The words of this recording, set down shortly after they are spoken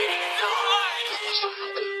Hey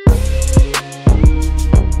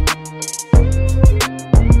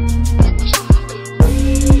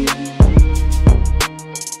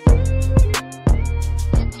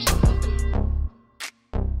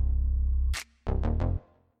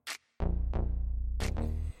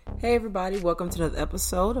everybody, welcome to another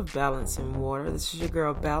episode of Balance and Water. This is your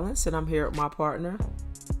girl Balance, and I'm here with my partner,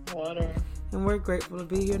 Water. And we're grateful to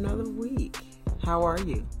be here another week. How are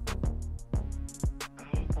you?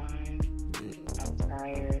 I'm fine. I'm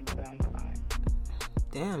tired, but I'm fine.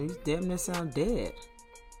 Damn, you damn near sound dead.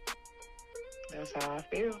 That's how I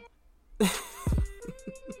feel.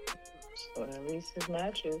 So at least it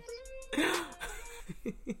matches.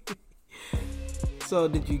 So,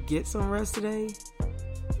 did you get some rest today?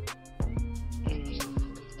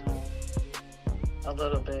 No. A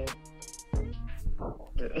little bit.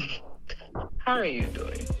 How are you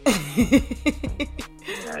doing?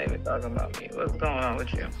 You're not even talking about me. What's going on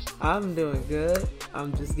with you? I'm doing good.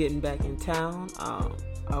 I'm just getting back in town.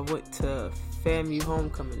 I went to FAMU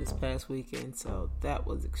homecoming this past weekend, so that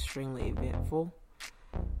was extremely eventful.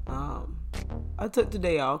 I took the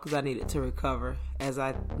day off because I needed to recover, as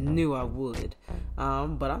I knew I would.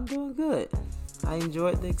 But I'm doing good. I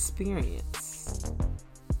enjoyed the experience.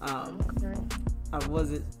 I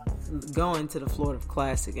wasn't going to the Florida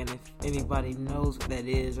Classic, and if anybody knows what that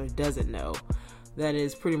is or doesn't know, that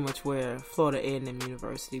is pretty much where Florida A&M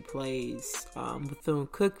University plays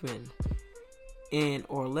Bethune-Cookman in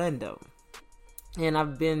Orlando. And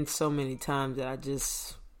I've been so many times that I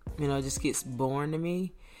just, it just gets boring to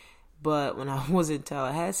me. But when I was in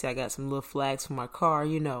Tallahassee, I got some little flags for my car,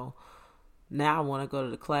 Now I want to go to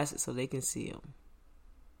the Classic so they can see them.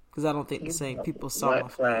 Because I don't think the same people saw my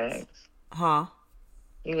flags. Huh?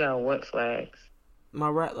 You got what flags? My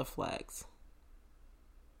Rattler flags.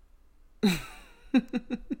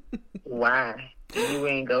 Why? You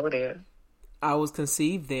ain't go there. I was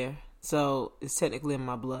conceived there, so it's technically in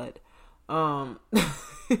my blood. So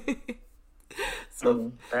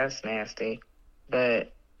that's nasty.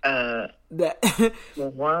 But that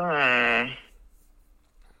why?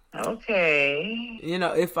 Okay.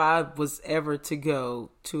 If I was ever to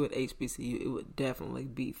go to an HBCU, it would definitely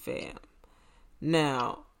be FAM.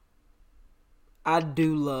 Now, I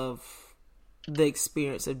do love the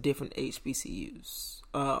experience of different HBCUs.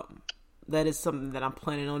 That is something that I'm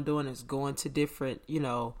planning on doing, is going to different,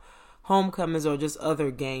 homecomings or just other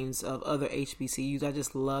games of other HBCUs. I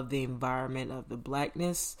just love the environment of the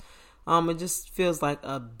blackness. It just feels like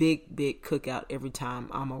a big, big cookout every time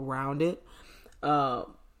I'm around it. And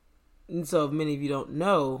so if many of you don't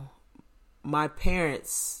know, my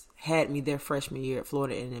parents had me their freshman year at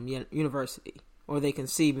Florida A&M University, or they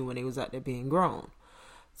conceived me when they was out there being grown.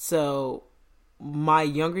 So my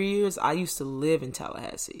younger years, I used to live in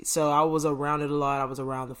Tallahassee. So I was around it a lot. I was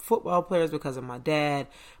around the football players because of my dad,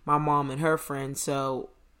 my mom, and her friends. So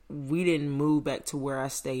we didn't move back to where I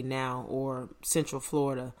stay now, or Central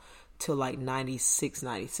Florida, till like 96,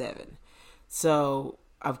 97. So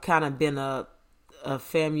I've kind of been a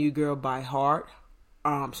FAMU girl by heart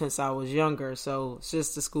since I was younger. So it's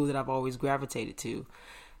just the school that I've always gravitated to.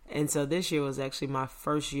 And so this year was actually my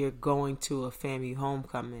first year going to a FAMU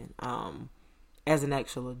homecoming as an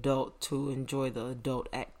actual adult, to enjoy the adult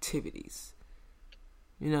activities.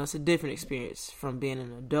 It's a different experience from being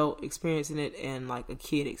an adult experiencing it and like a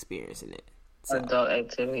kid experiencing it. So, adult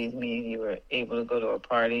activities mean you were able to go to a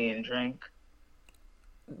party and drink?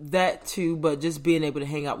 That too, but just being able to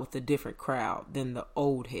hang out with a different crowd than the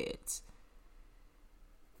old heads.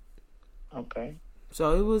 Okay.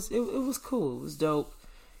 So it was cool. It was dope.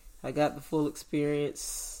 I got the full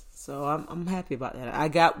experience, so I'm happy about that. I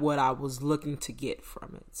got what I was looking to get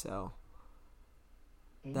from it. So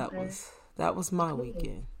that was my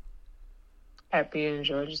weekend. Happy you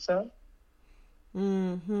enjoyed yourself?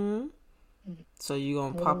 Mm-hmm. So you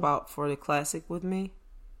gonna pop out for the Classic with me?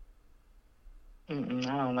 I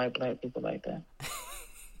don't like black people like that.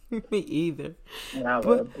 Me either.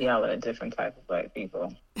 Y'all are a different type of black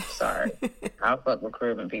people. Sorry. I'll fuck with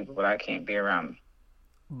Caribbean people, but I can't be around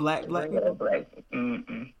black people.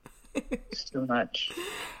 It's too much.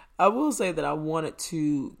 I will say that I wanted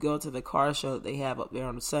to go to the car show that they have up there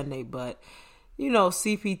on Sunday, but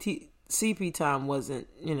CP time wasn't,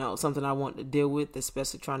 something I wanted to deal with,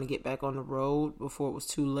 especially trying to get back on the road before it was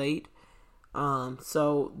too late.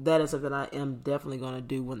 So that is something I am definitely going to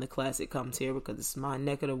do when the Classic comes here, because it's my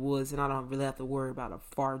neck of the woods and I don't really have to worry about a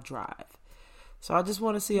far drive. So I just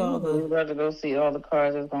want to see all the. We'd rather go see all the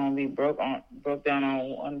cars that's going to be broke down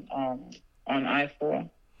on I-4.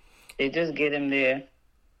 They just get them there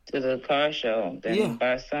to the car show. Then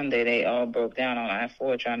by Sunday, they all broke down on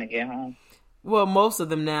I-4 trying to get home. Well, most of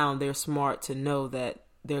them now, they're smart to know that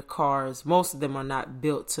their cars, most of them are not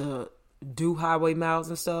built to do highway miles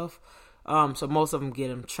and stuff. So most of them get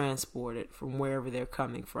them transported from wherever they're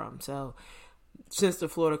coming from. So since the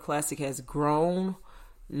Florida Classic has grown,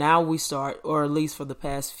 now we start, or at least for the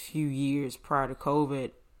past few years prior to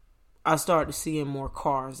COVID, I started seeing more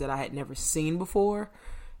cars that I had never seen before,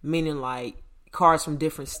 meaning like cars from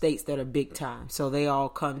different states that are big time. So they all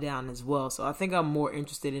come down as well. So I think I'm more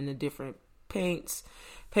interested in the different paint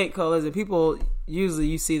colors, and people usually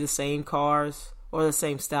you see the same cars or the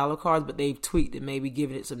same style of cars, but they've tweaked it, maybe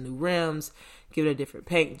giving it some new rims, give it a different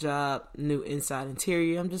paint job, new inside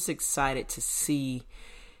interior. I'm just excited to see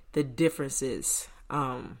the differences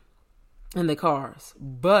in the cars.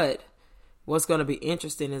 But what's going to be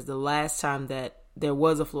interesting is the last time that there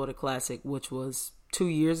was a Florida Classic, which was 2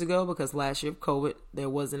 years ago, because last year of COVID, there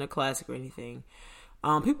wasn't a classic or anything.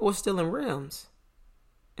 People were still in rims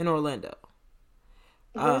in Orlando.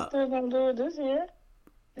 They're still gonna do it this year.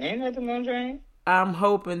 Ain't nothing gonna change. I'm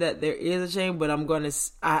hoping that there is a change, but I'm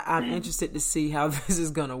interested to see how this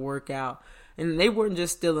is gonna work out. And they weren't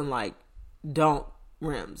just stealing like donk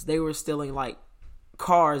rims; they were stealing like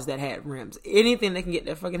cars that had rims. Anything they can get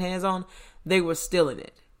their fucking hands on, they were stealing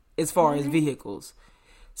it. As far as vehicles,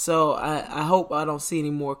 so I hope I don't see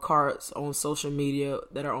any more cars on social media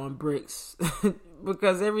that are on bricks,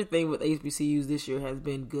 because everything with HBCUs this year has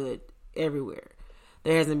been good everywhere.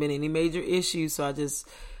 There hasn't been any major issues, so I just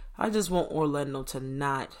want Orlando to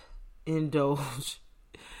not indulge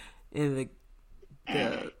in the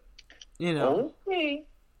you know. Okay.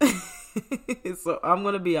 So I'm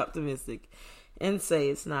gonna be optimistic and say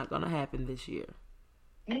it's not gonna happen this year.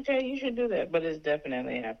 Okay, you should do that, but it's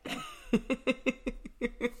definitely happening.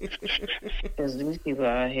 Because these people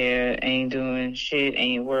out here ain't doing shit,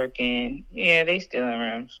 ain't working. Yeah, they stealing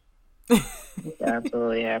rims. It's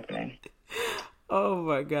absolutely happening. Oh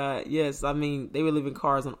my God. Yes. I mean, they were leaving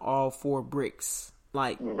cars on all 4 bricks.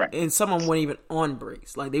 Like, right. And some of them weren't even on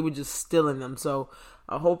bricks. Like, they were just stealing them. So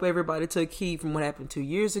I hope everybody took heed from what happened 2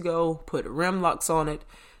 years ago, put rim locks on it.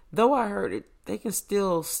 Though I heard it, they can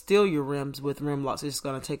still steal your rims with rim locks. It's just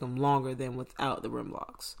going to take them longer than without the rim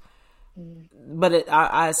locks. But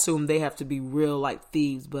I assume they have to be real like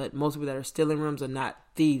thieves. But most people that are stealing rims are not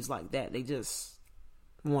thieves like that. They just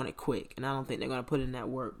want it quick. And I don't think they're going to put in that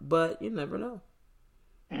work. But you never know.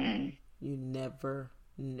 You never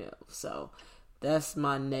know. So that's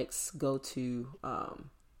my next go-to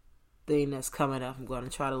thing that's coming up. I'm going to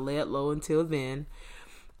try to lay it low until then.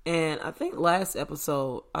 And I think last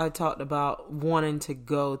episode I talked about wanting to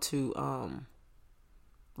go to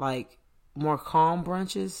like more calm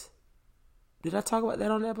brunches. Did I talk about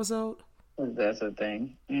that on the episode? That's a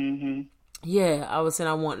thing. Mm-hmm. Yeah, I was saying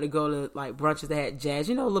I wanted to go to like brunches that had jazz,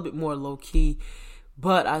 a little bit more low key.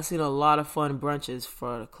 But I've seen a lot of fun brunches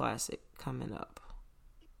for the Classic coming up.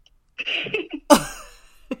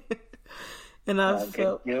 And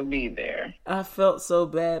you'll be there. I felt so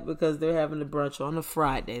bad because they're having a brunch on a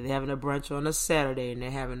Friday, they're having a brunch on a Saturday, and they're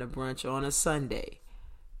having a brunch on a Sunday.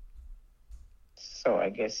 So I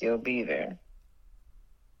guess you'll be there.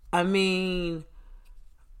 I mean,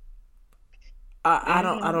 I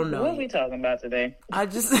don't know. What are we talking about today? I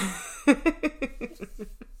just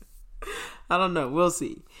I don't know. We'll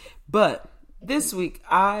see. But this week,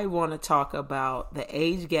 I want to talk about the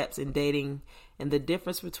age gaps in dating and the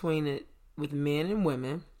difference between it with men and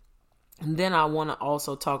women. And then I want to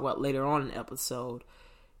also talk about later on in the episode,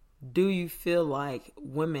 do you feel like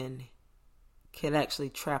women can actually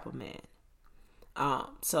trap a man?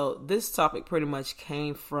 So this topic pretty much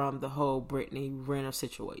came from the whole Brittany Renner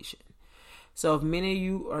situation. So if many of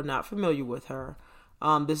you are not familiar with her,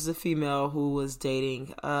 this is a female who was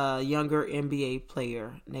dating a younger NBA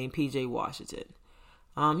player named PJ Washington.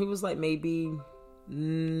 He was like maybe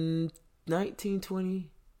 19, 20,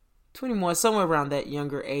 21, somewhere around that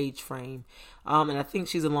younger age frame. And I think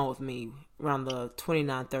she's along with me around the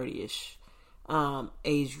 29, 30-ish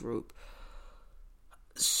age group.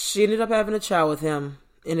 She ended up having a child with him,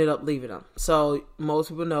 ended up leaving him. So most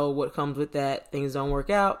people know what comes with that. Things don't work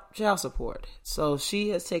out, child support. So she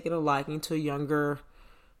has taken a liking to younger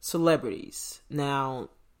celebrities. Now,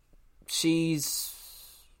 she's,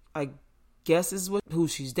 I guess is who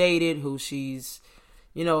she's dated, who she's,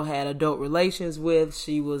 had adult relations with.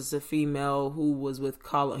 She was a female who was with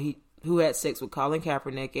who had sex with Colin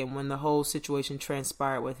Kaepernick, and when the whole situation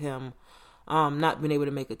transpired with him not being able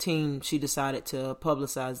to make a team, she decided to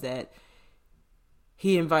publicize that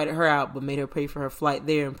he invited her out but made her pay for her flight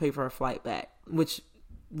there and pay for her flight back, which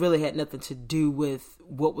really had nothing to do with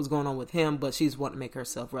what was going on with him, but she's wanting to make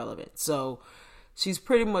herself relevant. So she's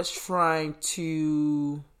pretty much trying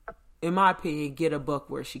to in my opinion, get a buck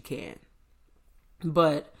where she can.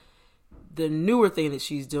 But the newer thing that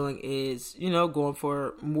she's doing is, going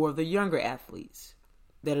for more of the younger athletes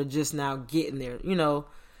that are just now getting there,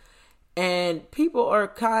 and people are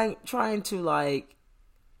trying to like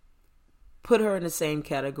put her in the same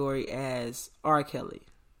category as R. Kelly,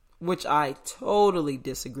 which I totally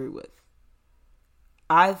disagree with.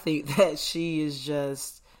 I think that she is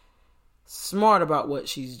just smart about what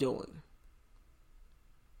she's doing.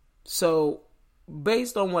 So,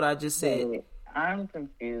 based on what I just said, I'm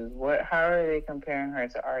confused. How are they comparing her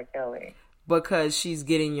to R. Kelly? Because she's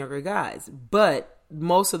getting younger guys, but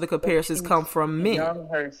most of the comparisons come from men. Young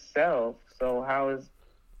herself, so how is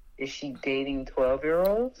she dating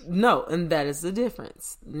 12-year-olds? No, and that is the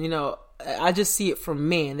difference. I just see it from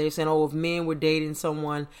men. They're saying, if men were dating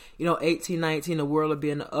someone, 18, 19, the world would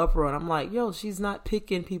be in the uproar. And I'm like, she's not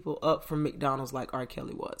picking people up from McDonald's like R.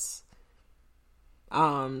 Kelly was.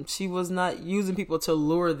 She was not using people to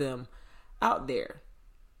lure them out there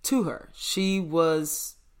to her. She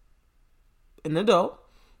was an adult,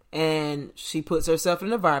 and she puts herself in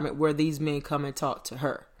an environment where these men come and talk to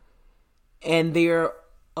her. And they're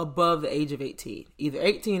above the age of 18, either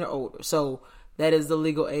 18 or older. So that is the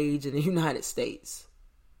legal age in the United States.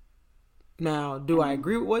 Now, do I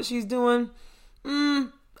agree with what she's doing? I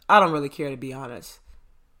don't really care, to be honest.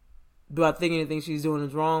 Do I think anything she's doing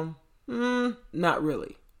is wrong? Not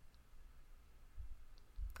really.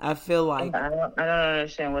 I feel like I don't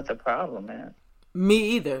understand what the problem is.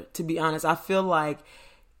 Me either, to be honest. I feel like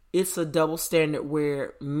it's a double standard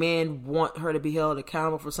where men want her to be held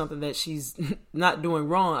accountable for something that she's not doing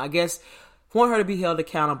wrong. I guess want her to be held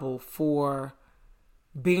accountable for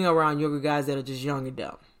being around younger guys that are just young and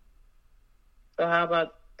dumb. So how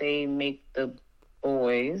about they make the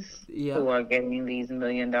boys who are getting these $1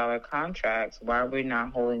 million contracts, why are we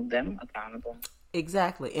not holding them accountable?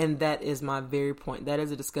 Exactly. And that is my very point. That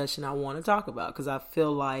is a discussion I want to talk about, because I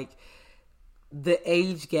feel like the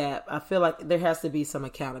age gap, I feel like there has to be some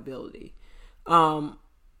accountability.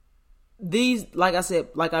 These, like I said,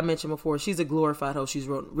 like I mentioned before, she's a glorified hoe. She's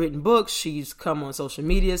written books. She's come on social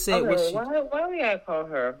media. Why we gotta call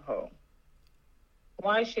her a hoe?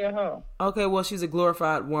 Why is she a hoe? Okay, well, she's a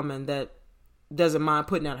glorified woman that doesn't mind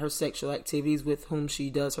putting out her sexual activities with whom she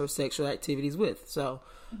does her sexual activities with. So,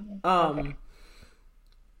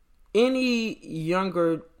 any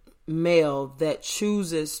younger male that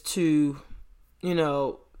chooses to,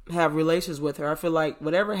 have relations with her, I feel like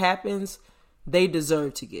whatever happens, they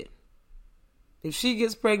deserve to get. If she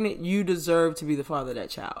gets pregnant, you deserve to be the father of that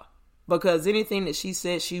child. Because anything that she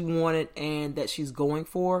said she wanted and that she's going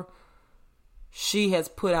for, she has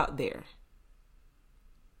put out there.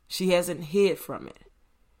 She hasn't hid from it.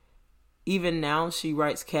 Even now, she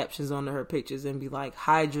writes captions under her pictures and be like,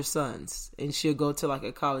 hide your sons. And she'll go to like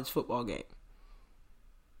a college football game.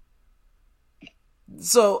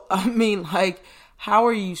 So, I mean, like, how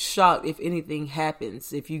are you shocked if anything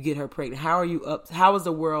happens if you get her pregnant? How are you how is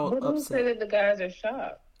the world upset? Who said that the guys are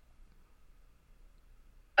shocked?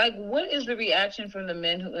 Like, what is the reaction from the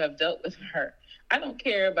men who have dealt with her? I don't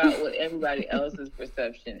care about what everybody else's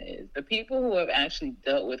perception is. The people who have actually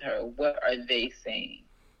dealt with her, what are they saying?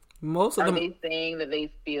 Most of them, are they saying that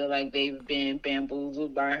they feel like they've been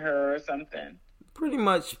bamboozled by her or something? Pretty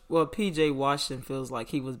much, well, PJ Washington feels like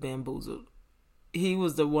he was bamboozled. He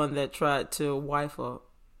was the one that tried to wife you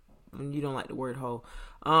don't like the word hoe,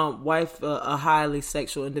 wife a highly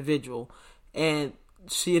sexual individual, and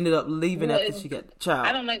she ended up leaving after she got the child.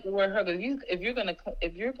 I don't like the word hoe, because if you're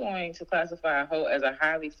going to classify a hoe as a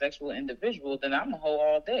highly sexual individual, then I'm a hoe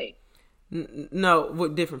all day. No,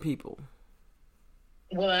 with different people.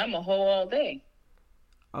 Well, I'm a hoe all day.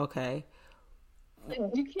 Okay.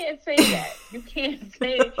 You can't say that. You can't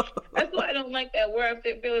say it. That's why I don't like that word.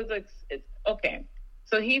 I feel it's okay.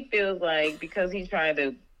 So he feels like because he's trying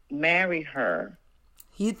to marry her,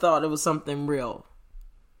 he thought it was something real.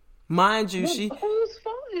 Mind you, whose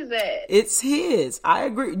fault is that? It's his. I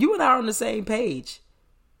agree. You and I are on the same page.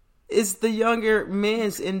 It's the younger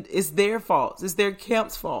men's, and it's their fault. It's their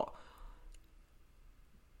camp's fault.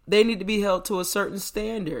 They need to be held to a certain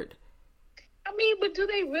standard. I mean, but do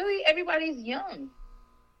they really? Everybody's young.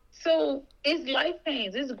 So it's life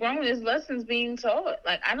pains. It's grown. It's lessons being taught.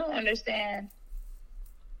 Like, I don't understand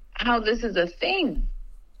how this is a thing.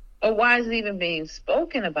 Or why is it even being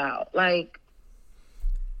spoken about? Like,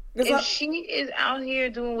 if she is out here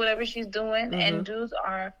doing whatever she's doing, and dudes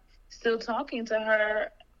are still talking to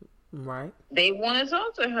her, right? They want to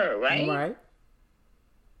talk to her, right? Right.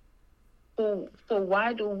 So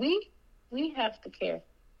why do we have to care?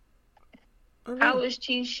 How is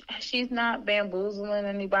she's not bamboozling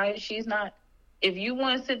anybody? She's not if you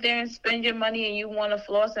want to sit there and spend your money and you want to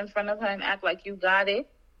floss in front of her and act like you got it,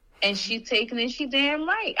 and she's taking it, she damn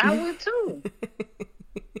right. I would too.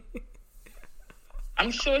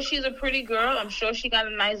 I'm sure she's a pretty girl. I'm sure she got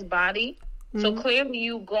a nice body. So clearly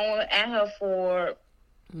you going at her for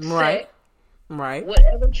right. sex. Right.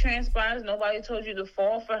 Whatever transpires, nobody told you to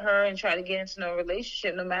fall for her and try to get into no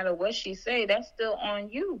relationship. No matter what she say, that's still on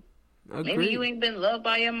you. Agreed. Maybe you ain't been loved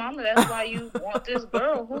by your mama. That's why you want this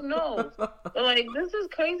girl. Who knows? But like, this is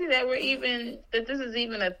crazy that this is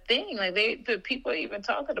even a thing. Like the people are even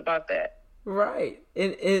talking about that. Right.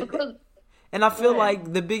 And I feel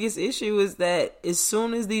like the biggest issue is that as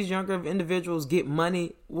soon as these younger individuals get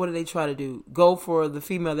money, what do they try to do? Go for the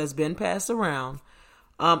female that's been passed around.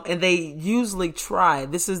 And they usually try,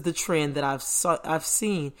 this is the trend that I've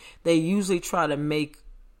seen, they usually try to make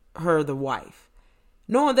her the wife.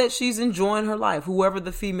 Knowing that she's enjoying her life, whoever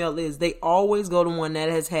the female is, they always go to one that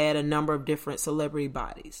has had a number of different celebrity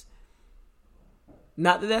bodies.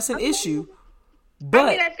 Not that that's an issue, but... I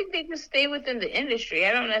mean, I think they just stay within the industry.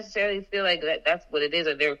 I don't necessarily feel like that's what it is,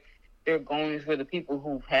 or they're going for the people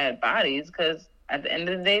who've had bodies, because at the end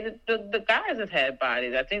of the day, the guys have had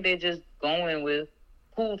bodies. I think they're just going with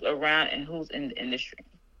who's around and who's in the industry.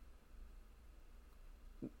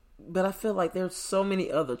 But I feel like there's so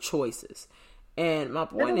many other choices. And my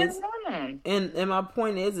point is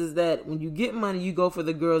that when you get money, you go for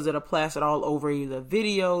the girls that are plastered all over either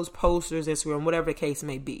videos, posters, Instagram, whatever the case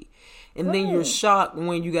may be. And then you're shocked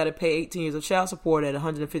when you got to pay 18 years of child support at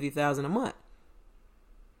 $150,000 a month.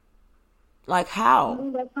 Like how?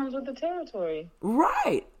 That comes with the territory.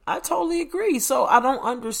 Right. I totally agree. So I don't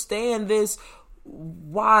understand this,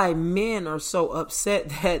 why men are so upset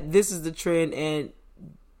that this is the trend and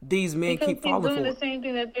these men keep falling for it. She's doing the same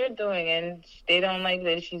thing that they're doing, and they don't like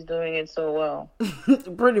that she's doing it so well.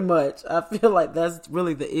 Pretty much. I feel like that's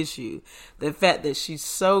really the issue. The fact that she's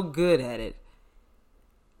so good at it.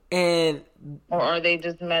 Or are they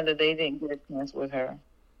just mad that they didn't get a chance with her?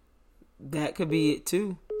 That could be it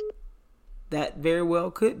too. That very well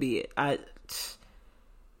could be it. I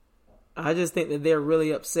just think that they're really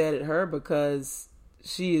upset at her because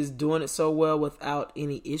she is doing it so well without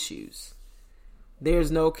any issues.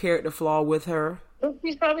 There's no character flaw with her.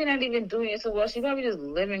 She's probably not even doing it so well. She's probably just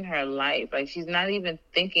living her life. Like, she's not even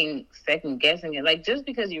thinking, second guessing it. Like, just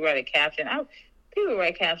because you write a caption, people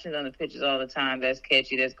write captions on the pictures all the time that's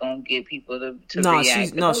catchy, that's going to get people to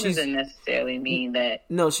react. That doesn't necessarily mean that.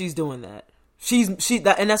 No, she's doing that.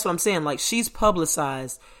 And that's what I'm saying. Like, she's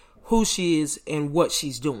publicized who she is and what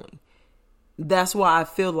she's doing. That's why I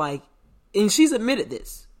feel like, and she's admitted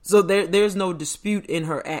this. So there's no dispute in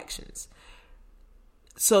her actions.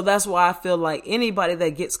 So that's why I feel like anybody that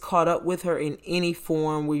gets caught up with her in any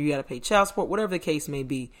form where you got to pay child support, whatever the case may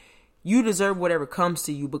be, you deserve whatever comes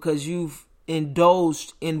to you because you've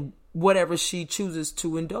indulged in whatever she chooses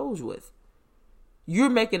to indulge with.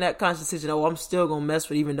 You're making that conscious decision, I'm still going to mess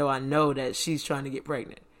with her even though I know that she's trying to get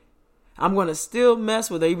pregnant. I'm going to still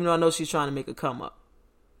mess with her even though I know she's trying to make a come up.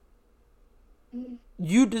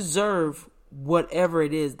 You deserve whatever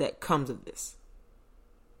it is that comes of this.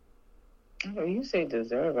 Oh, you say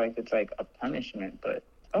deserve like it's like a punishment, but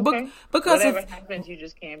okay. Because whatever happens, you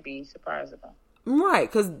just can't be surprised about. Right,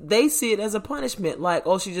 because they see it as a punishment. Like,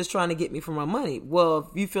 she's just trying to get me for my money. Well,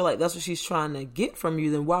 if you feel like that's what she's trying to get from you,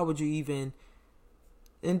 then why would you even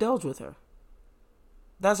indulge with her?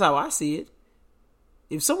 That's how I see it.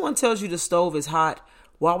 If someone tells you the stove is hot,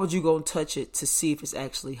 why would you go and touch it to see if it's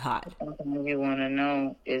actually hot? Sometimes you want to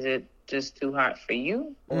know, is it just too hot for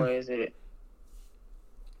you, or is it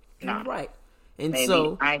not? Right. And maybe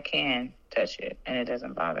so I can touch it and it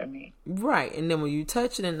doesn't bother me. Right. And then when you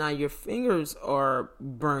touch it and now your fingers are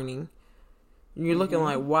burning, you're looking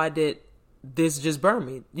like, why did this just burn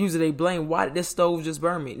me? Usually they blame, why did this stove just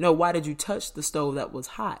burn me? No, why did you touch the stove that was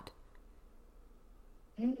hot?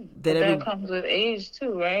 That comes with age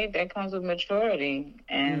too, right? That comes with maturity.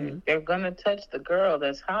 And they're going to touch the girl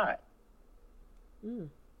that's hot.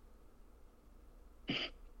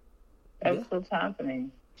 That's what's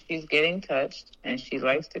happening. She's getting touched, and she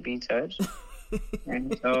likes to be touched.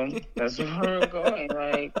 And so that's where we're going.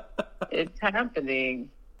 Like, it's happening.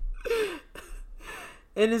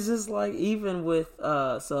 And it's just like, even with,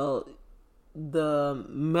 so the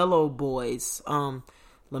Mellow Boys,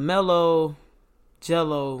 LaMelo,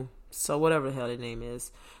 Jello, so whatever the hell their name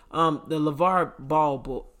is, the LeVar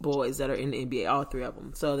Ball boys that are in the NBA, all three of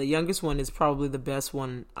them. So the youngest one is probably the best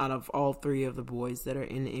one out of all three of the boys that are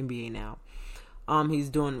in the NBA now. He's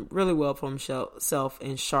doing really well for himself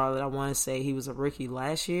in Charlotte. I want to say he was a rookie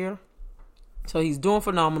last year. So he's doing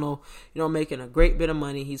phenomenal, making a great bit of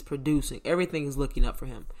money. He's producing. Everything is looking up for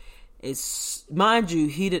him. It's, mind you,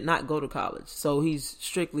 he did not go to college, so he's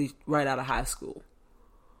strictly right out of high school.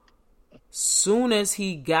 Soon as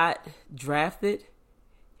he got drafted,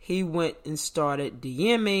 he went and started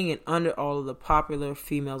DMing and under all of the popular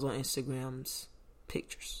females on Instagram's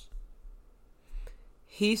pictures.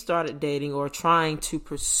 He started dating or trying to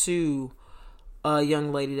pursue a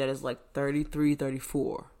young lady that is like 33,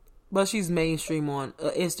 34. But she's mainstream on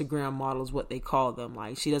Instagram models, what they call them.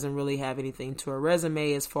 Like, she doesn't really have anything to her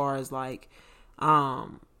resume as far as like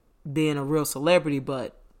being a real celebrity.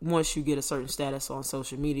 But once you get a certain status on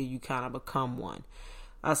social media, you kind of become one,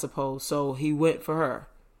 I suppose. So he went for her.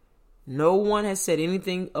 No one has said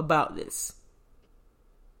anything about this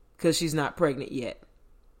because she's not pregnant yet.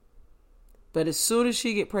 But as soon as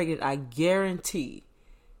she get pregnant, I guarantee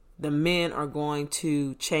the men are going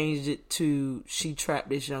to change it to she trapped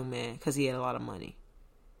this young man because he had a lot of money.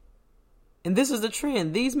 And this is the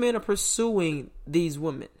trend. These men are pursuing these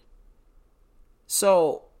women.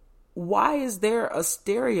 So why is there a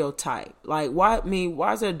stereotype? Like,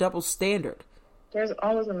 why is there a double standard? There's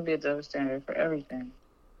always going to be a double standard for everything.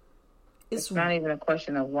 It's not even a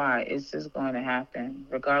question of why. It's just going to happen,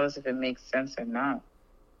 regardless if it makes sense or not.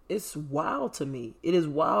 It's wild to me. It is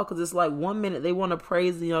wild because it's like 1 minute they want to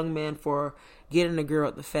praise the young man for getting a girl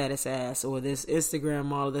with the fattest ass, or this Instagram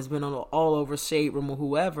model that's been on all over Shade Room or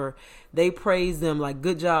whoever. They praise them like,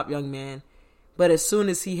 good job, young man. But as soon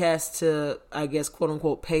as he has to, I guess, quote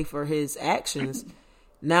unquote, pay for his actions,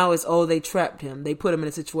 now it's, oh, they trapped him. They put him in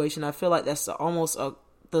a situation. I feel like that's almost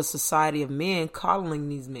the society of men coddling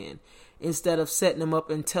these men instead of setting them up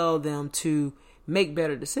and tell them to make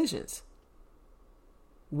better decisions.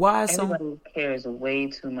 Why is everybody cares way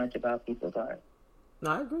too much about people's art?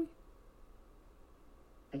 No, I agree.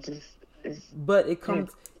 But it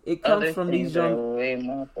comes from these young. Are way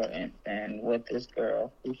more important than what this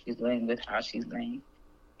girl, who she's laying with, how she's laying,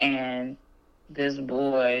 and this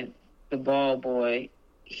boy, the bald boy,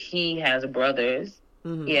 he has brothers.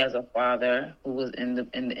 Mm-hmm. He has a father who was in the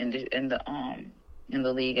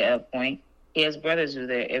league at a point. He has brothers who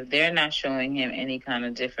there. If they're not showing him any kind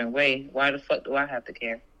of different way, why the fuck do I have to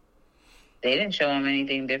care? They didn't show him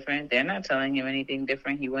anything different. They're not telling him anything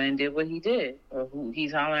different. He went and did what he did, or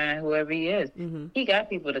he's hollering at whoever he is. Mm-hmm. He got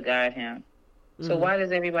people to guide him. So why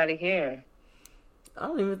does everybody care? I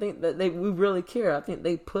don't even think that we really care. I think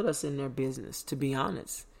they put us in their business, to be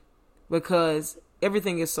honest, because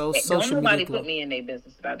everything is so social media. Nobody put me in their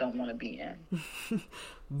business that I don't want to be in.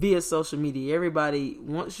 Via social media, everybody,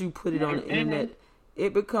 once you put it on the internet,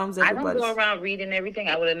 it becomes everybody's. I don't go around reading everything.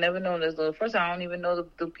 I would have never known this little. First, I don't even know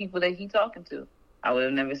the people that he's talking to. I would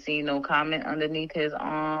have never seen no comment underneath his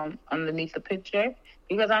underneath the picture,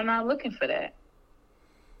 because I'm not looking for that.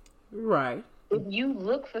 Right. If you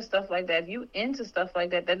look for stuff like that, if you into stuff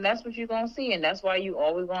like that, then that's what you're gonna see, and that's why you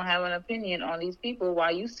always gonna have an opinion on these people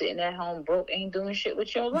while you sitting at home broke, ain't doing shit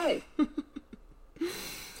with your life.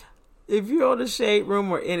 If you're on the Shade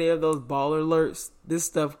Room or any of those baller alerts, this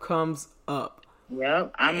stuff comes up.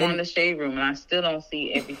 Yep, I'm on the Shade Room, and I still don't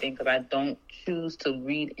see everything because I don't choose to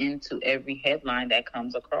read into every headline that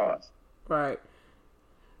comes across. Right.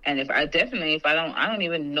 And I don't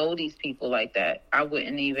even know these people like that. I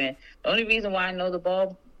wouldn't even. The only reason why I know the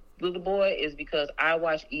little boy is because I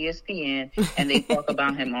watch ESPN and they talk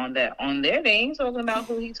about him on their. They ain't talking about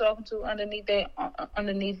who he's talking to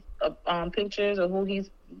underneath pictures or who he's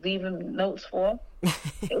leaving notes for.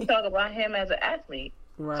 They talk about him as an athlete.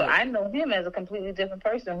 Right. So I know him as a completely different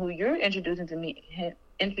person. Who you're introducing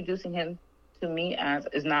him to me as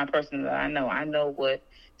is not a person that I know. I know what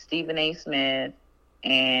Stephen A. Smith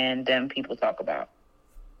and them people talk about.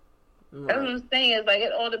 Right. That's what I'm saying. Is like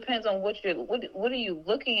it all depends on what are you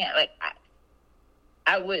looking at. Like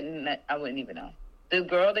I wouldn't even know. The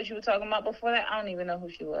girl that you were talking about before that, I don't even know who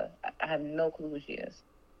she was. I have no clue who she is.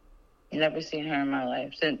 Never seen her in my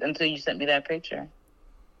life until you sent me that picture.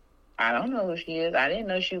 I don't know who she is. I didn't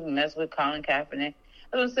know she would mess with Colin Kaepernick.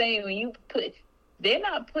 I was saying when you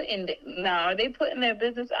are they putting their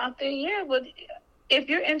business out there? Yeah, but if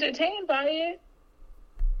you're entertained by it,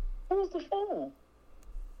 who's the fool?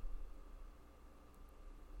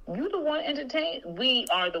 You the one entertained. We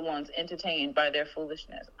are the ones entertained by their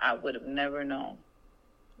foolishness. I would have never known.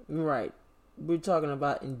 Right. We're talking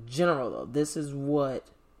about in general, though. This is what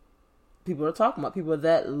people are talking about. People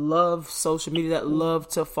that love social media, that love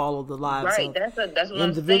to follow the lives. Right. That's what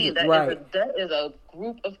I'm saying. That is a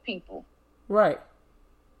group of people. Right.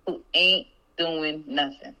 Who ain't doing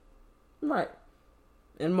nothing. Right.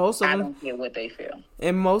 And most of them, I don't care what they feel.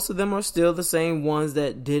 And most of them are still the same ones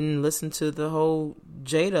that didn't listen to the whole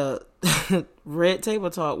Jada Red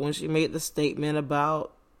Table Talk when she made the statement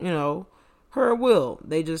about, her will.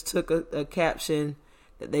 They just took a caption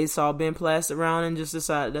that they saw being plastered around and just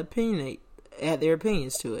decided to add their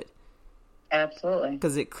opinions to it. Absolutely.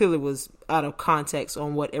 Because it clearly was out of context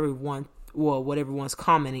on what everyone's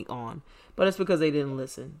commenting on. But it's because they didn't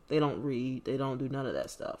listen. They don't read. They don't do none of that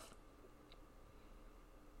stuff.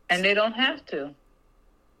 And they don't have to.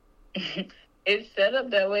 It's set up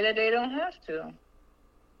that way that they don't have to.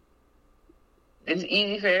 It's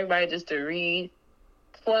easy for everybody just to read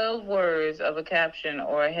 12 words of a caption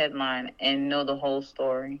or a headline and know the whole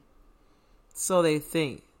story. So they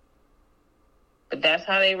think. But that's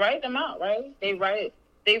how they write them out, right? They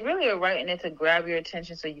really are writing it to grab your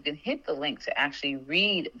attention so you can hit the link to actually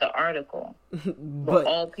read the article. But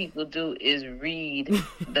all people do is read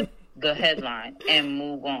the headline and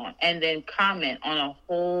move on. And then comment on a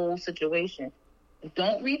whole situation.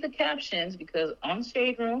 Don't read the captions, because on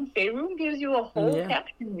Shade Room gives you a whole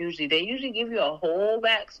caption usually. They usually give you a whole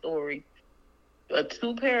backstory,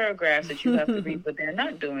 2 paragraphs that you have to read, but they're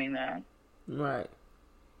not doing that. Right.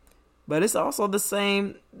 But it's also the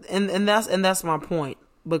same, and that's my point,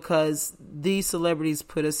 because these celebrities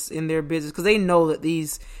put us in their business because they know that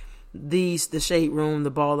the Shade Room,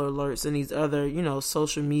 the Baller Alerts, and these other,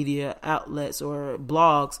 social media outlets or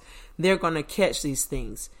blogs, they're going to catch these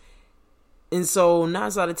things. And so 9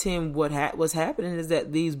 out of 10, what's happening is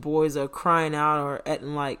that these boys are crying out or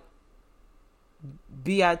acting like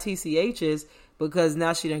bitchs because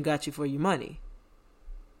now she done got you for your money.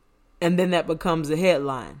 And then that becomes a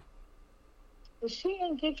headline. But she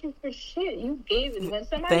didn't get you for shit. You gave it. When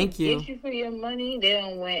somebody gets you for your money, they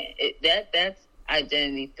don't win. That's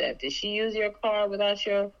identity theft. Did she use your car without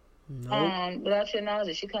your without your knowledge?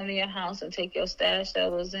 Did she come to your house and take your stash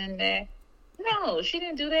that was in there? No, she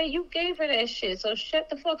didn't do that. You gave her that shit. So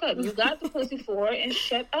shut the fuck up. You got the pussy for it and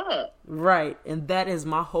shut up. Right. And that is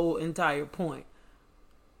my whole entire point.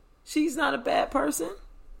 She's not a bad person.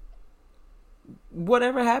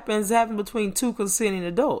 Whatever happens between 2 consenting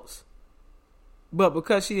adults. But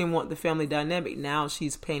because she didn't want the family dynamic, now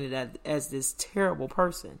she's painted as this terrible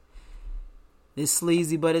person. This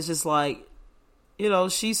sleazy, but it's just like,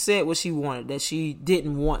 she said what she wanted, that she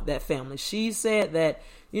didn't want that family. She said that,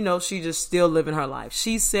 she just still living her life.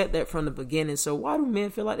 She said that from the beginning. So why do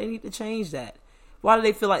men feel like they need to change that? Why do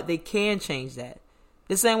they feel like they can change that?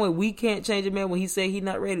 The same way we can't change a man when he say he's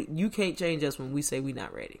not ready. You can't change us when we say we're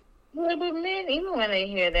not ready. Well, but men, even when they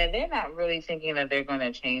hear that, they're not really thinking that they're going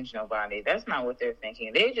to change nobody. That's not what they're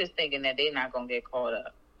thinking. They're just thinking that they're not going to get caught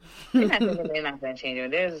up. They're not thinking they're not going to change it.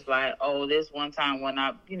 They're just like, oh, this one time when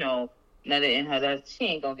I, nutted in her, that she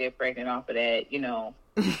ain't going to get pregnant off of that,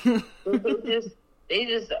 they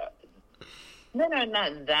just, men are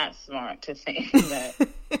not that smart to think that,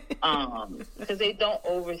 because they don't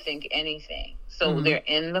overthink anything. So they're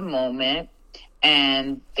in the moment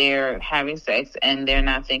and they're having sex and they're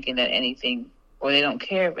not thinking that anything, or they don't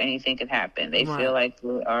care if anything could happen. They feel like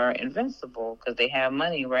they are invincible because they have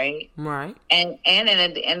money, right? Right. And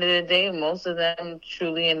at the end of the day, most of them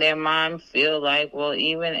truly in their mind feel like, well,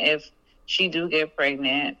 even if she do get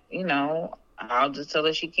pregnant, I'll just tell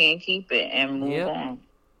her she can't keep it and move on.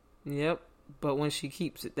 Yep. But when she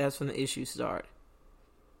keeps it, that's when the issues start.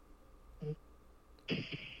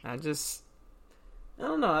 I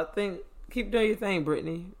don't know. I think keep doing your thing,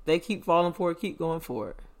 Brittany. They keep falling for it. Keep going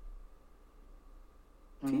for it.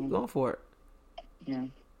 Keep going for it. Yeah.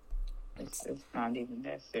 It's not even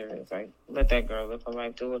that serious. Like, let that girl live her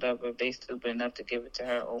life, do whatever. If they stupid enough to give it to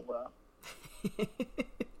her, oh well.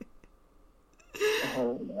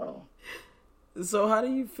 Oh well. So how do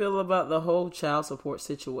you feel about the whole child support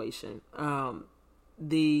situation?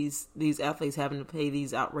 These athletes having to pay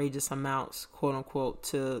these outrageous amounts, quote unquote,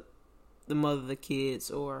 to the mother of the kids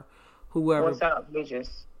or whoever. What's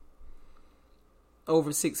outrageous?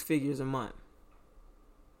 Over 6 figures a month.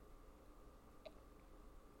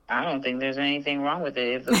 I don't think there's anything wrong with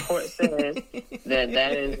it. If the court says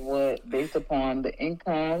that is what, based upon the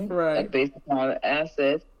income, right, based upon the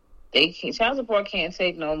assets, child support can't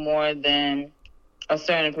take no more than a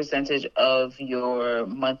certain percentage of your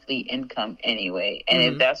monthly income anyway. And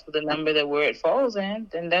if that's the number where it falls in,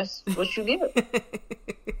 then that's what you get.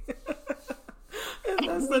 If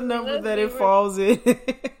that's the number that it falls in.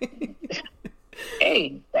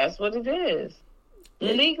 Hey, that's what it is.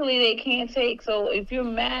 Legally, they can't take. So if you're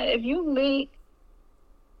mad, if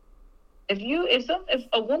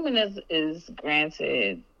a woman is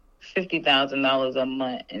granted $50,000 a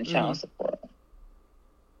month in child support,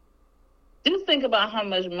 just think about how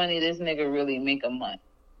much money this nigga really make a month.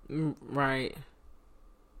 Right.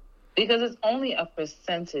 Because it's only a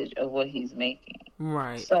percentage of what he's making.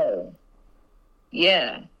 Right. So,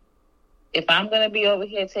 yeah. if I'm gonna be over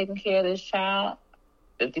here taking care of this child,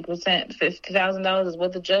 50%, $50,000 is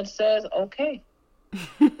what the judge says. Okay.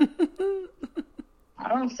 I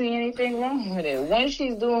don't see anything wrong with it. Once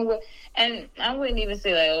she's doing what, and I wouldn't even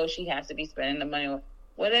say like, oh, she has to be spending the money or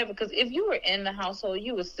whatever. Because if you were in the household,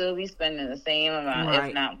 you would still be spending the same amount, right.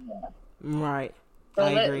 if not more. Right. So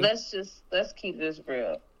let's keep this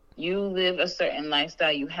real. You live a certain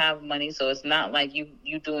lifestyle. You have money, so it's not like you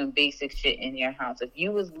doing basic shit in your house. If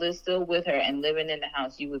you was still with her and living in the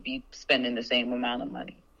house, you would be spending the same amount of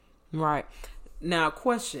money. Right. Now,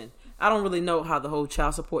 question. I don't really know how the whole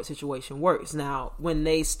child support situation works. Now, when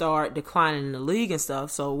they start declining in the league and stuff,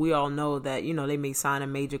 so we all know that, you know, they may sign a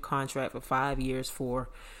major contract for 5 years for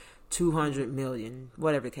 $200 million,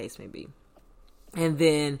 whatever the case may be. And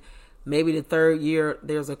then maybe the third year,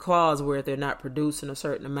 there's a clause where if they're not producing a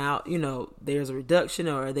certain amount, you know, there's a reduction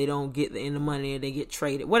or they don't get the end of money or they get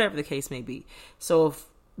traded, whatever the case may be. So if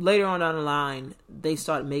later on down the line, they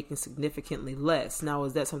start making significantly less. Now,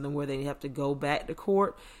 is that something where they have to go back to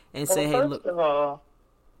court and say, hey, look. First of all,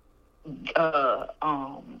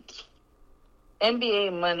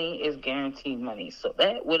 NBA money is guaranteed money. So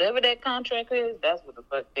that whatever that contract is, that's what the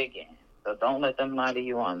fuck they're getting. So don't let them lie to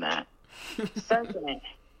you on that. Second,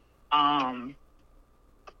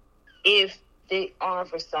 if they are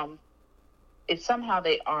if somehow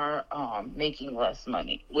they are making less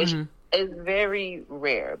money, which is very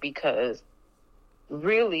rare because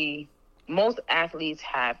really most athletes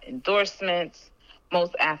have endorsements,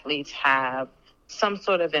 most athletes have some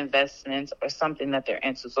sort of investments or something that they're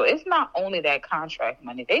into. So it's not only that contract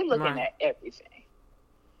money, they're looking at everything.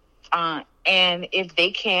 And if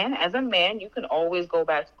they can, as a man, you can always go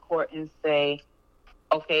back to court and say,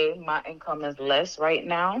 okay, my income is less right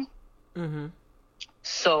now.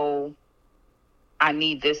 So I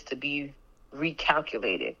need this to be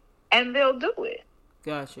recalculated. And they'll do it.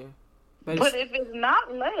 Gotcha. But if it's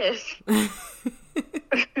not less,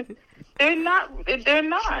 they're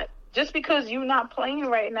not. Just because you're not playing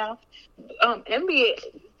right now, NBA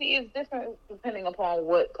is different depending upon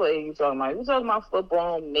what player you're talking about. If you're talking about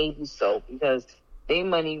football, maybe so, because their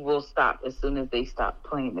money will stop as soon as they stop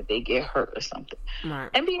playing if they get hurt or something.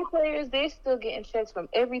 Right. NBA players, they're still getting checks from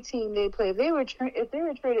every team they play. If they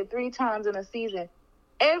were traded 3 times in a season,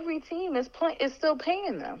 every team is still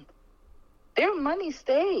paying them. Their money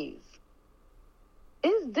stays.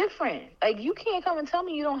 It's different. Like, you can't come and tell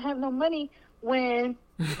me you don't have no money when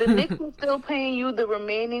the Knicks are still paying you the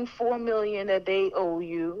remaining $4 million that they owe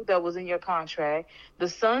you that was in your contract. The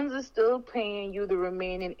Suns are still paying you the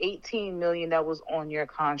remaining $18 million that was on your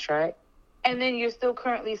contract. And then you're still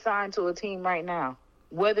currently signed to a team right now,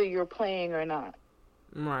 whether you're playing or not.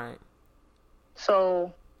 Right.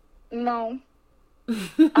 So, no.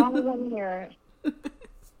 I don't want to hear it.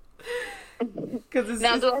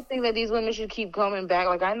 Now, do I think that these women should keep coming back?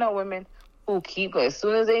 Like, I know women who keep, as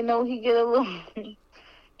soon as they know he got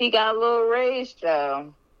a little raise,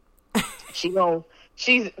 child,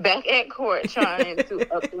 she's back at court trying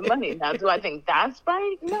to up the money. Now, do I think that's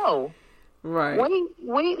right? No. Right.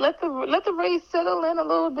 Wait, let the raise settle in a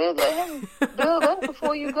little bit. Let him build up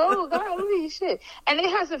before you go. Golly, shit. And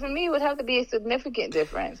for me, it would have to be a significant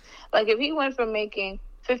difference. Like, if he went from making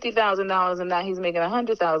 $50,000 and now he's making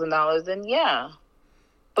 $100,000, then yeah.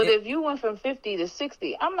 But if you went from 50 to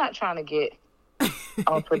 60, I'm not trying to get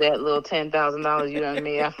off for that little $10,000 you done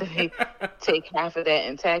made after they take half of that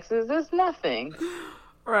in taxes. It's nothing.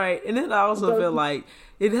 Right. And then I also feel like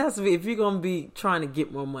it has to be, if you're going to be trying to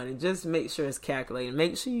get more money, just make sure it's calculated.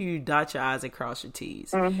 Make sure you dot your I's and cross your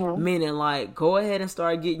T's. Meaning, like, go ahead and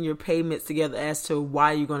start getting your payments together as to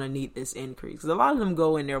why you're going to need this increase. Because a lot of them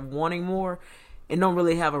go in there wanting more and don't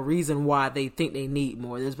really have a reason why they think they need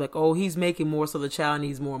more. There's like, oh, he's making more, so the child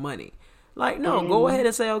needs more money. Like, no, go ahead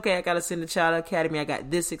and say, okay, I got to send the child to academy. I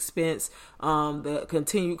got this expense, the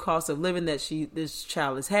continued cost of living that this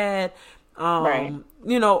child has had. Right.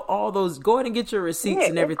 You know, all those, go ahead and get your receipts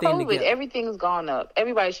and everything together. Everything's gone up.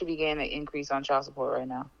 Everybody should be getting an increase on child support right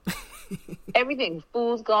now. Everything,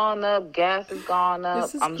 food's gone up, gas has gone up.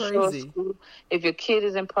 This is I'm crazy. sure if your kid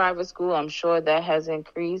is in private school, I'm sure that has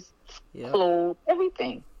increased. Yep. Clothes,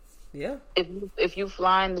 everything. Yeah. If you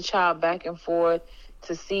flying the child back and forth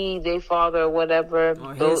to see their father or whatever,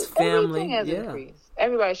 or his family, everything has increased.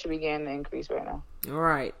 Everybody should be getting an increase right now. All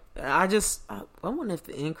right. I wonder if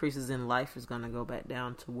the increases in life is going to go back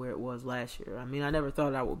down to where it was last year. I mean, I never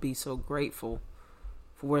thought I would be so grateful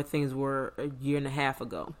for where things were a year and a half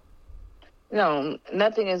ago. No,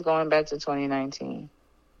 nothing is going back to 2019.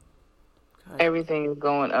 Okay. Everything is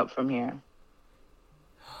going up from here.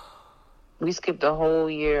 We skipped a whole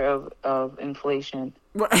year of inflation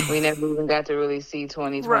Right. We never even got to really see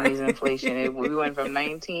 2020's Right. inflation. We went from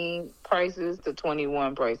 19 prices to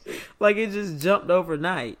 21 prices. Like it just jumped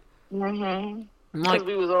overnight. Mm-hmm. Because Like,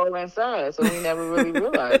 we was all inside, so we never really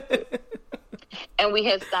realized it. And we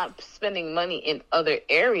had stopped spending money in other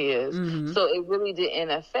areas, so it really didn't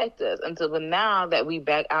affect us but now that we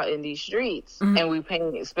back out in these streets and we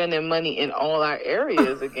spending money in all our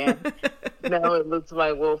areas again, now it looks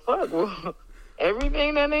like, well, fuck, well,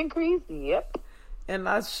 everything that increased, yep. and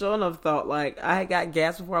I sure enough thought, like, I had got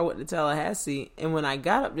gas before I went to Tallahassee, and when I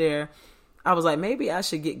got up there, I was like, maybe I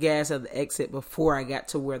should get gas at the exit before I got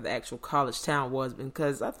to where the actual college town was,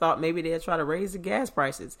 because I thought maybe they'd try to raise the gas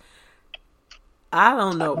prices. I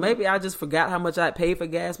don't know. Maybe I just forgot how much I paid for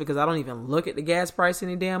gas because I don't even look at the gas price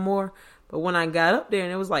any damn more. But when I got up there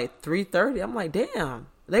and it was like $3.30, I'm like, damn,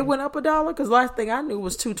 they went up $1 because last thing I knew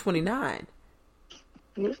was $2.29.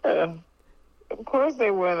 Yeah, of course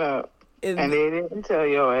they went up, and they didn't tell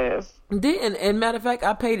your ass. Didn't. And matter of fact,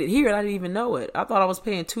 I paid it here and I didn't even know it. I thought I was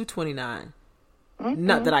paying $2.29.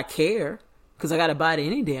 Not that I care because I got to buy it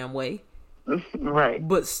any damn way. Right.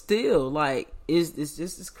 But still, like,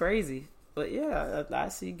 it's crazy. But yeah, I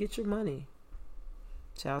see. Get your money,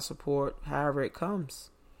 child support, however it comes.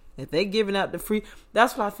 If they giving out the free,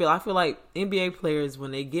 that's what I feel. I feel like NBA players,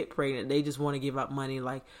 when they get pregnant, they just want to give out money,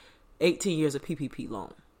 like 18 years of PPP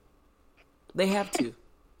loan. They have to.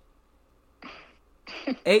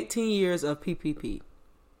 18 years of PPP.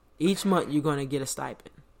 Each month you're gonna get a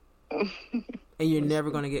stipend, and you're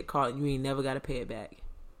never gonna get caught. You ain't never got to pay it back.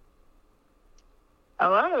 A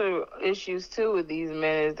lot of issues, too, with these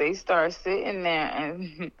men is they start sitting there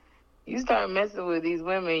and you start messing with these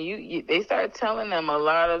women. They start telling them a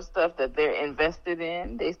lot of stuff that they're invested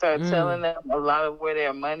in. They start telling them a lot of where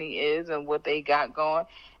their money is and what they got going.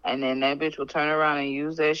 And then that bitch will turn around and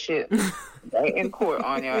use that shit right in court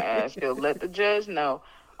on your ass. She'll let the judge know,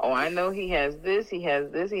 oh, I know he has this, he has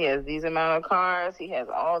this, he has these amount of cars, he has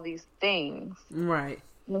all these things. Right.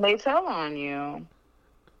 And they tell on you,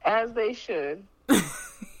 as they should.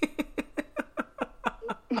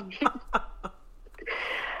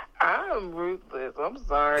 I'm ruthless. I'm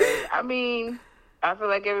sorry. I mean, I feel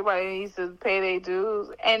like everybody needs to pay their dues.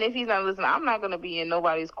 And if he's not listening, I'm not going to be in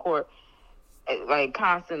nobody's court, like,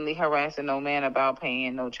 constantly harassing no man about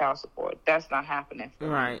paying no child support. That's not happening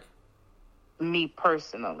for me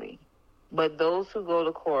personally. But those who go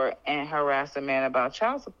to court and harass a man about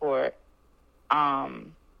child support,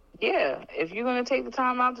 yeah, if you're going to take the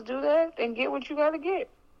time out to do that, then get what you got to get.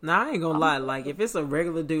 Now, I ain't going to lie. Like, if it's a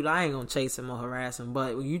regular dude, I ain't going to chase him or harass him.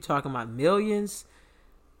 But when you talking about millions,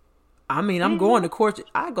 I mean, I'm going to court.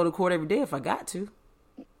 I go to court every day if I got to.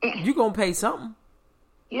 You going to pay something.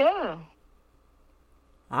 Yeah.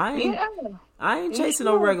 I ain't chasing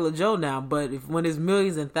no regular Joe now. But when there's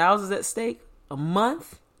millions and thousands at stake, a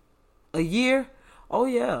month, a year, oh,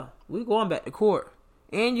 yeah, we going back to court.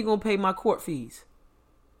 And you're going to pay my court fees.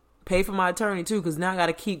 Pay for my attorney, too, because now I got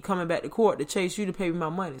to keep coming back to court to chase you to pay me my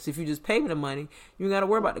money. So if you just pay me the money, you ain't got to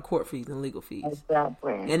worry about the court fees and legal fees.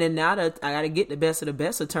 Exactly. And then now that I got to get the best of the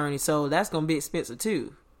best attorney, so that's going to be expensive,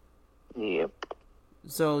 too. Yep.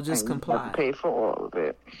 So just comply. You have to pay for all of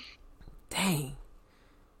it. Dang.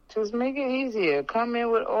 Just make it easier. Come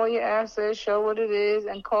in with all your assets, show what it is,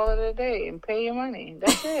 and call it a day and pay your money.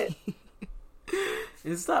 That's it.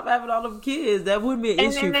 And stop having all them kids. That wouldn't be an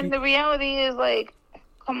issue. And then the reality is, like,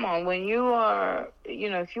 come on, when you are,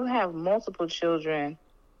 if you have multiple children,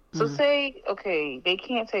 so say, okay, they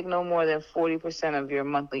can't take no more than 40% of your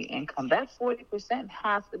monthly income. That 40%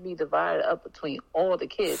 has to be divided up between all the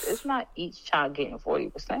kids. It's not each child getting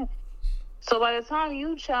 40%. So by the time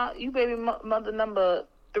you baby mother number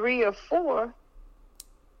 3 or 4,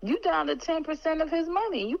 you down to 10% of his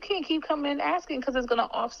money. You can't keep coming and asking because it's going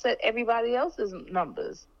to offset everybody else's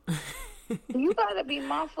numbers. You got to be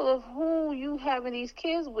mindful of who you having these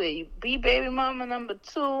kids with. You be baby mama number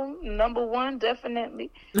 2, number 1, definitely.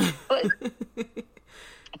 But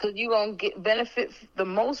because you're going to benefit the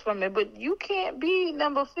most from it. But you can't be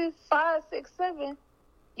number 5, 6, 7.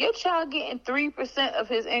 Your child getting 3% of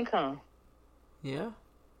his income. Yeah.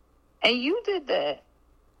 And you did that.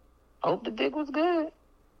 Hope the dick was good.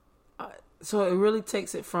 So it really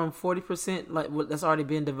takes it from 40%, like what that's already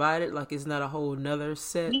been divided, like it's not a whole nother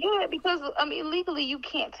set? Yeah, because, legally you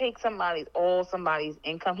can't take somebody's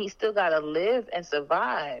income. He still got to live and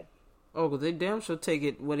survive. Oh, but they damn sure take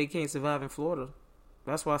it where they can't survive in Florida.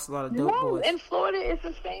 That's why it's a lot of dope boys. In Florida, it's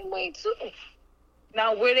the same way, too.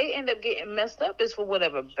 Now, where they end up getting messed up is for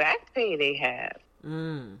whatever back pay they have.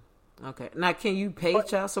 Okay. Now, can you pay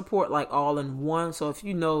child support, like, all in one? So if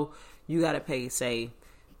you know you got to pay, say,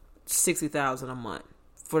 $60,000 a month,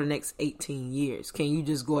 for the next 18 years? Can you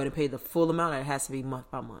just go ahead and pay the full amount, or it has to be month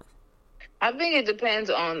by month? I think it depends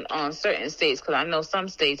on certain states, because I know some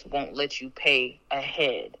states won't let you pay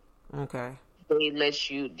ahead. Okay. They let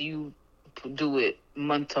you do it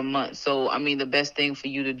month to month. So, I mean, the best thing for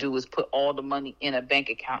you to do is put all the money in a bank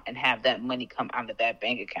account and have that money come out of that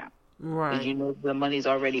bank account. Right. Because you know the money's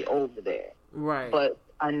already over there. Right. But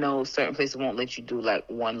I know certain places won't let you do like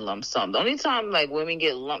one lump sum. The only time like women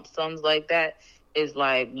get lump sums like that is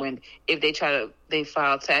like if they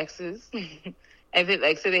file taxes. And then,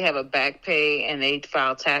 like, say they have a back pay and they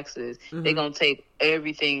file taxes, they're going to take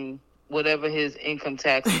everything, whatever his income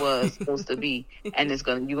tax was supposed to be, and you're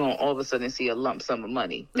going to all of a sudden see a lump sum of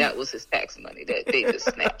money. That was his tax money that they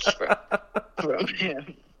just snatched from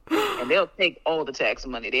him. And they'll take all the tax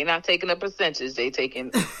money. They're not taking a percentage. They're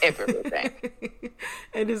taking everything.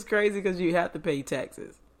 And it's crazy because you have to pay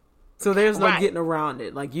taxes. So there's no getting around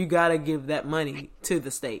it. Like, you got to give that money to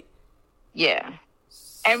the state. Yeah.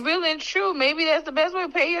 And real and true, maybe that's the best way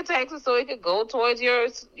to pay your taxes so it could go towards your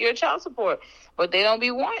child support. But they don't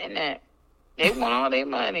be wanting that. They want all their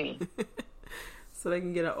money. So they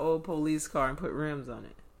can get an old police car and put rims on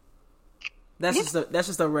it. That's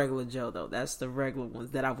just a regular Joe, though. That's the regular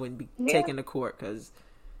ones that I wouldn't be taking to court, because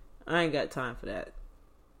I ain't got time for that.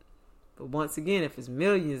 But once again, if it's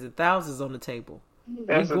millions and thousands on the table,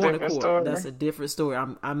 that's a different story. That's a different story.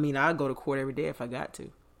 I mean, I go to court every day if I got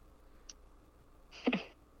to.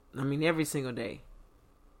 I mean, every single day.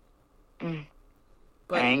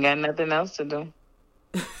 But I ain't got nothing else to do.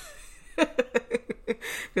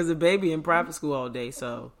 Because the baby in private school all day,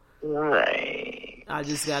 so right. I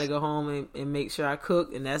just got to go home and make sure I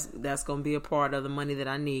cook, and that's going to be a part of the money that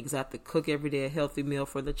I need, because I have to cook every day a healthy meal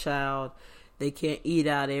for the child. They can't eat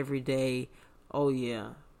out every day. Oh, yeah.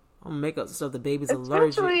 I'm going to make up so the baby's allergic.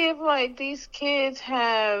 Especially if, like, these kids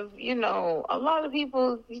have, a lot of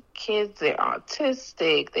kids, they're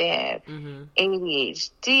autistic, they have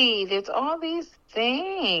ADHD, there's all these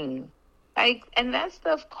things. Like, and that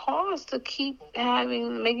stuff costs to keep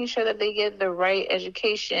making sure that they get the right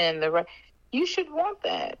education, you should want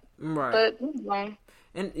that. Right. But,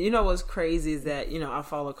 And what's crazy is that, I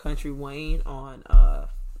follow Country Wayne on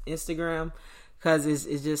Instagram, because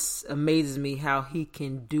it just amazes me how he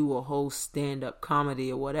can do a whole stand-up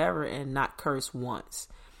comedy or whatever and not curse once.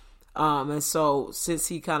 And so since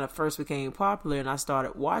he kind of first became popular and I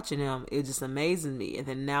started watching him, it just amazes me. And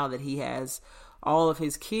then now that he has all of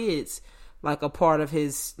his kids, like a part of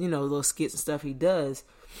his, little skits and stuff he does,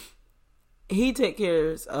 he takes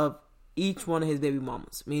care of each one of his baby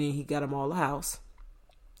mamas, meaning he got them all a house,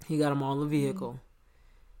 he got them all a vehicle,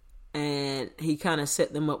 and he kind of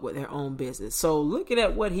set them up with their own business. So looking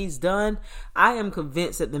at what he's done, I am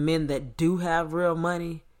convinced that the men that do have real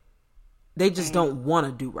money, they just don't want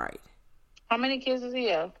to do right. How many kids does he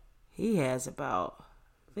have? He has about,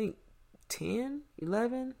 I think, 10,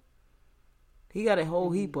 11. He got a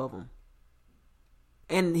whole heap of them.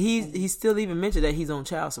 And he still even mentioned that he's on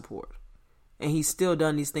child support. And he's still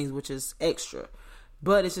done these things, which is extra.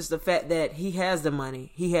 But it's just the fact that he has the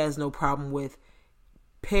money. He has no problem with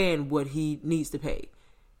paying what he needs to pay.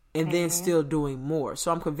 And then still doing more.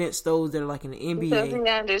 So I'm convinced those that are like in the NBA. Because he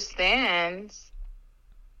understands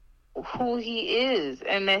who he is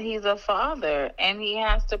and that he's a father and he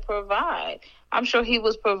has to provide. I'm sure he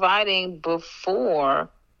was providing before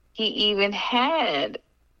he even had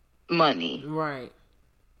money. Right.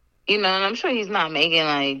 And I'm sure he's not making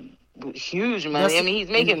like huge money. I mean, he's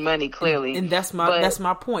making money clearly. And that's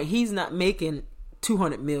my point. He's not making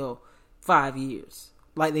 $200 million 5 years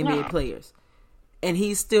like the NBA players. And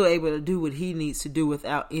he's still able to do what he needs to do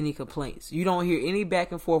without any complaints. You don't hear any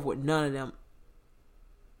back and forth with none of them.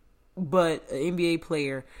 But an NBA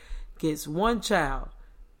player gets one child,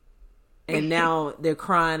 and now they're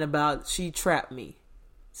crying about she trapped me.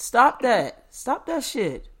 Stop that. Stop that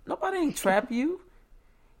shit. Nobody ain't trap you.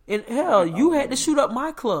 And hell, you had to shoot up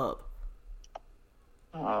my club.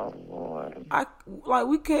 Oh, Lord.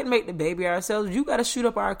 We can't make the baby ourselves. You got to shoot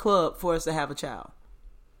up our club for us to have a child.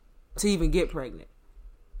 To even get pregnant.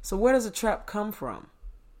 So where does a trap come from?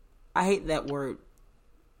 I hate that word.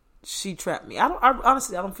 She trapped me.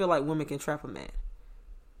 Honestly, I don't feel like women can trap a man.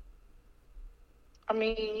 I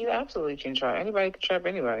mean, you absolutely can trap. Anybody can trap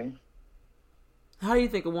anybody. How do you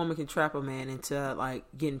think a woman can trap a man into, like,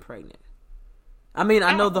 getting pregnant? I mean,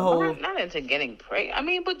 I know the whole... Not into getting pregnant. I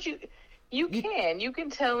mean, but you can. You can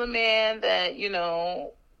tell a man that,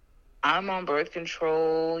 I'm on birth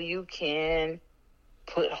control. You can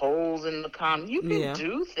put holes in the condom. You can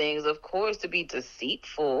do things, of course, to be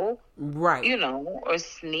deceitful. Right. Or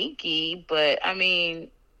sneaky. But, I mean...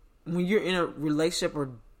 When you're in a relationship or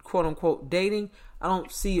quote-unquote dating, I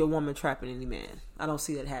don't see a woman trapping any man. I don't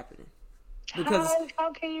see that happening. Because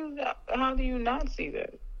how do you not see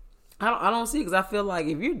that? I don't see it, because I feel like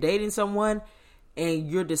if you're dating someone and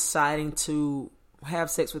you're deciding to have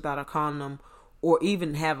sex without a condom, or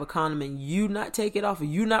even have a condom and you not take it off, or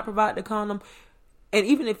you not provide the condom, and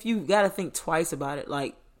even if you got to think twice about it,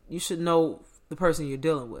 like, you should know the person you're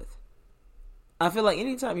dealing with. I feel like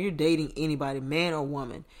anytime you're dating anybody, man or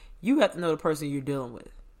woman, you have to know the person you're dealing with.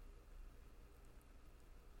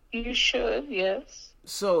 You should, yes.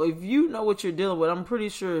 So if you know what you're dealing with, I'm pretty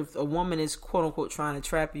sure if a woman is quote unquote trying to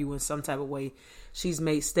trap you in some type of way, she's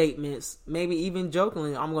made statements, maybe even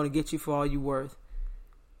jokingly, I'm going to get you for all you're worth.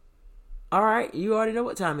 All right, you already know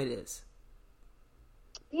what time it is.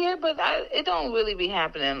 Yeah, but it don't really be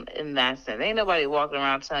happening in that sense. Ain't nobody walking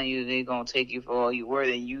around telling you they're going to take you for all you worth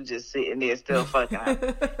and you just sitting there still fucking.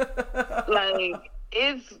 Like,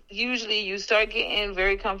 it's usually you start getting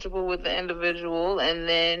very comfortable with the individual, and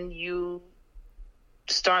then you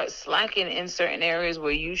start slacking in certain areas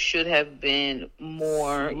where you should have been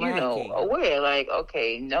more, aware. Like,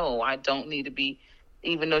 okay, no, I don't need to be,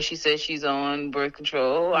 even though she says she's on birth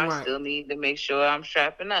control, right, I still need to make sure I'm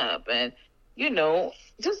strapping up. And,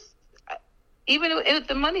 just even with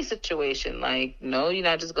the money situation, like, no, you're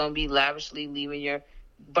not just going to be lavishly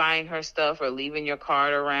buying her stuff or leaving your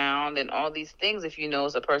card around and all these things if you know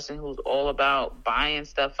it's a person who's all about buying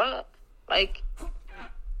stuff up. Like,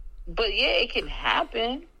 but yeah, it can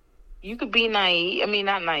happen. You could be naive. I mean,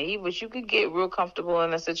 not naive, but you could get real comfortable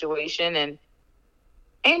in a situation, and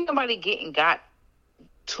ain't nobody got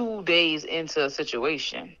 2 days into a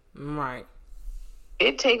situation. Right.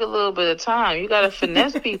 It take a little bit of time. You got to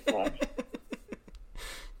finesse people.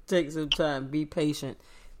 Take some time. Be patient.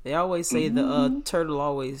 They always say the turtle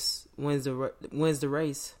always wins the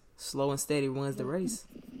race. Slow and steady wins the race.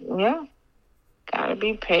 Yeah. Gotta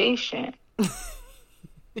be patient.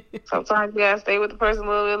 Sometimes you gotta stay with the person a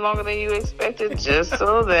little bit longer than you expected, just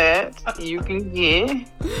so that you can get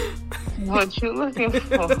what you're looking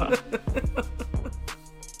for.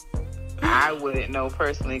 I wouldn't know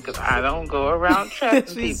personally because I don't go around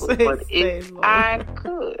trapping people, but if I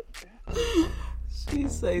could. She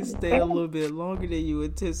say stay a little bit longer than you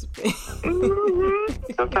anticipate.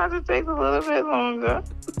 Mm-hmm. Sometimes it takes a little bit longer.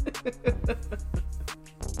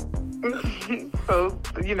 So,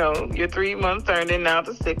 your 3 months turned in now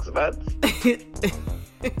to 6 months.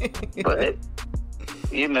 But,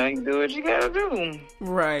 you do what you gotta do.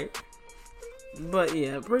 Right. But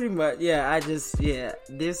yeah, pretty much, at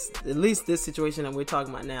least this situation that we're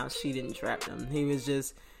talking about now, she didn't trap him. He was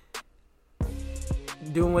just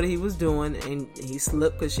doing what he was doing, and he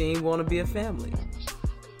slipped because she ain't want to be a family.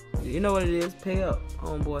 You know what it is? Pay up,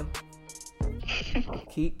 homeboy.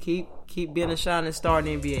 keep being a shining star in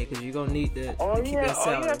the NBA, because you're gonna need to keep that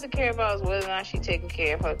salary. All you have to care about is whether or not she's taking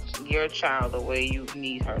care of your child the way you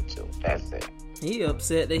need her to. That's it. He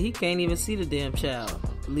upset that he can't even see the damn child.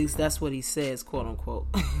 At least that's what he says, quote unquote.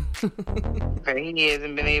 He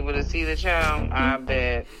hasn't been able to see the child. I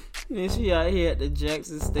bet. And she out here at the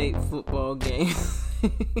Jackson State football game.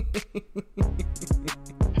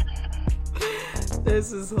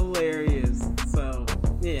 This is hilarious. So,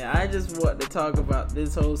 yeah, I just want to talk about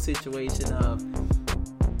this whole situation of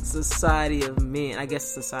society of men. I guess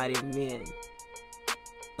society of men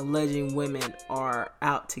alleging women are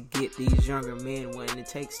out to get these younger men when it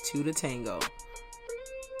takes two to tango.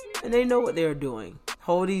 And they know what they're doing.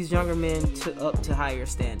 Hold these younger men up to higher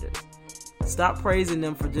standards. Stop praising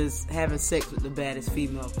them for just having sex with the baddest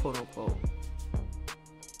female, quote unquote.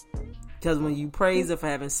 Because when you praise them for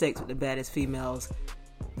having sex with the baddest females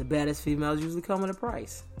usually come with a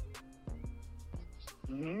price.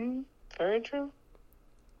 Mm-hmm. Very true.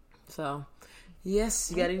 So,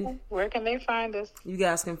 yes, you got any? Where can they find us? You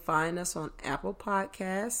guys can find us on Apple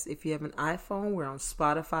Podcasts. If you have an iPhone, we're on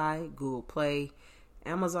Spotify, Google Play,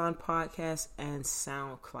 Amazon Podcasts, and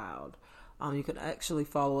SoundCloud. You can actually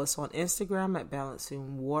follow us on Instagram at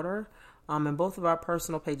Balancing Water. And both of our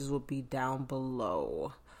personal pages will be down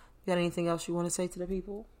below. You got anything else you want to say to the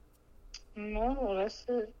people? No, that's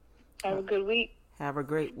it. Have a good week. Have a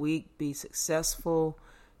great week. Be successful.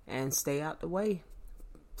 And stay out the way.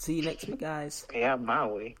 See you next week, guys. Stay out my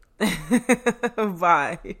way.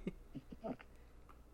 Bye.